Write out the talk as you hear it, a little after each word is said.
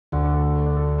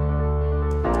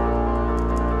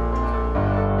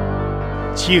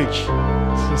It's huge.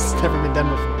 It's never been done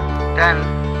before.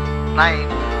 10,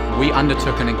 9, We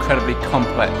undertook an incredibly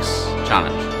complex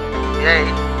challenge. 8,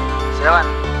 7,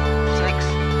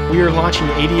 6, We are launching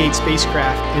 88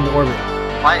 spacecraft into orbit.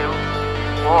 5,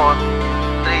 4,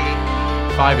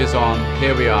 3, 5 years on,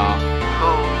 here we are. 2,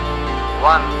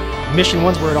 1, Mission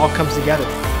 1's where it all comes together.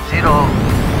 0,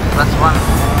 plus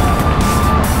 1.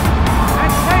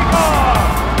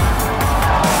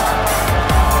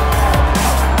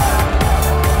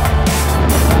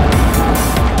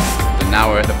 Now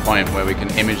we're at the point where we can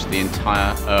image the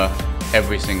entire Earth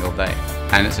every single day.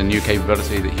 And it's a new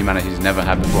capability that humanity's never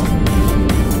had before.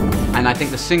 And I think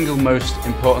the single most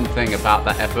important thing about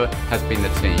that effort has been the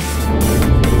team.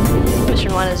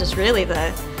 Mission 1 is just really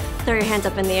the throw your hands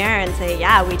up in the air and say,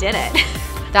 yeah, we did it.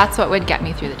 That's what would get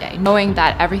me through the day, knowing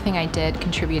that everything I did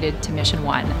contributed to Mission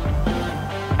 1.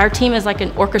 Our team is like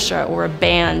an orchestra or a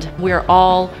band. We're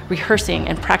all rehearsing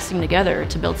and practicing together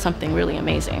to build something really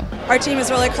amazing. Our team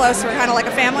is really close. We're kind of like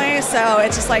a family, so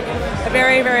it's just like a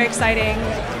very, very exciting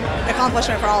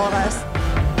accomplishment for all of us.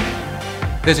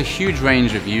 There's a huge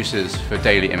range of uses for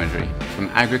daily imagery, from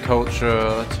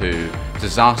agriculture to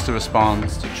disaster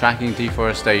response, to tracking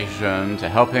deforestation, to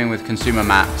helping with consumer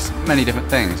maps, many different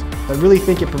things. I really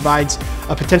think it provides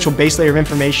a potential base layer of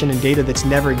information and data that's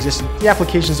never existed. The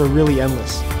applications are really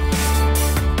endless.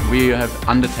 We have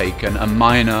undertaken a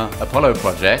minor Apollo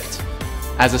project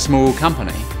as a small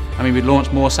company. I mean, we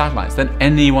launched more satellites than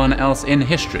anyone else in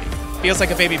history. Feels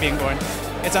like a baby being born.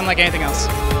 It's unlike anything else.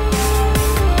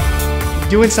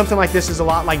 Doing something like this is a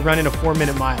lot like running a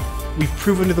 4-minute mile. We've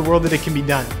proven to the world that it can be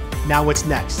done. Now what's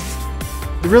next?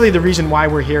 Really, the reason why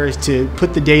we're here is to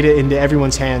put the data into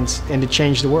everyone's hands and to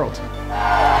change the world.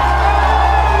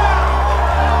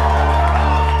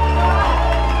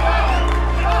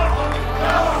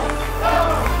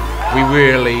 We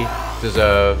really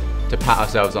deserve to pat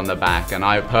ourselves on the back, and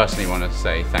I personally want to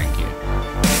say thank you.